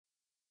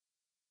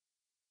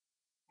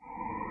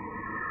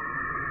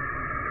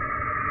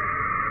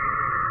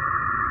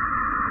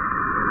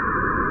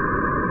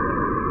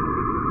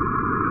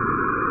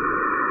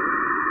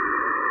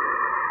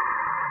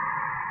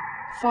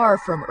Far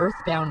from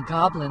earthbound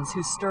goblins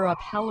who stir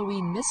up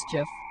Halloween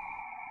mischief,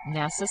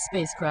 NASA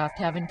spacecraft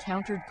have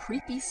encountered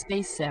creepy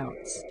space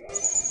sounds.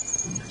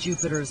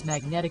 Jupiter's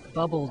magnetic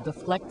bubble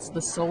deflects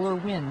the solar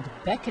wind,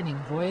 beckoning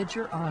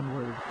Voyager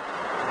onward.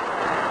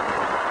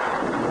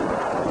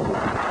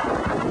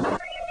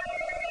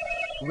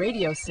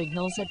 Radio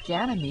signals at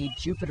Ganymede,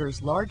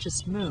 Jupiter's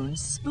largest moon,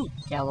 spook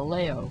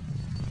Galileo.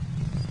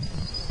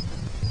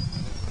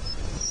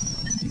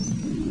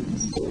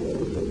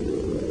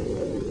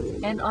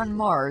 And on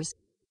Mars,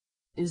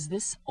 is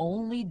this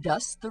only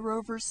dust the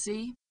rovers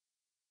see?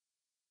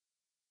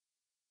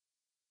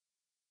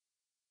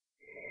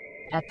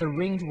 At the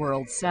ringed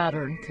world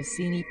Saturn,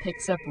 Cassini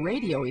picks up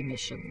radio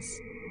emissions.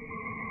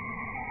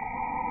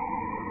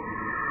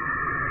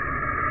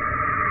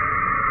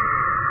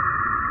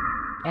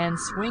 And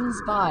swings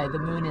by the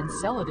moon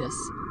Enceladus,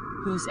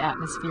 whose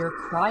atmosphere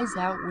cries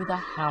out with a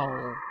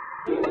howl.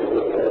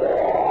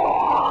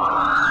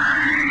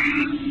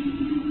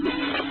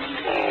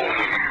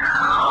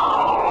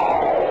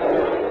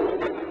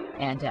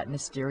 And at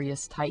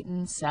mysterious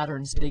Titan,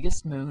 Saturn's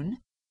biggest moon,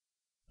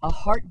 a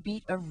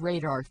heartbeat of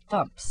radar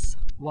thumps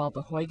while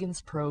the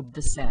Huygens probe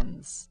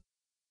descends.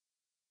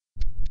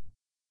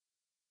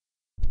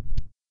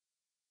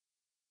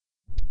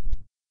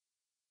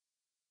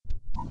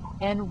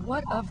 And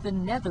what of the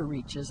nether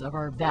reaches of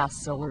our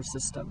vast solar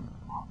system?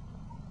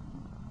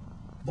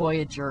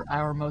 Voyager,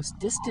 our most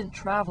distant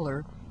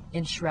traveler,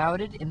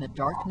 enshrouded in the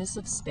darkness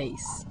of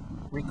space,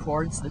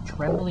 records the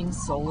trembling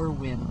solar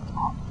wind.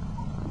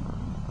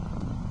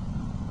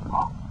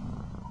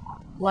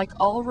 Like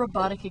all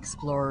robotic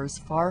explorers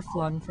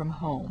far-flung from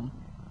home,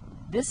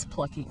 this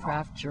plucky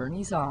craft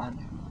journeys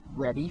on,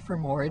 ready for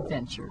more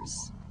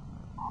adventures.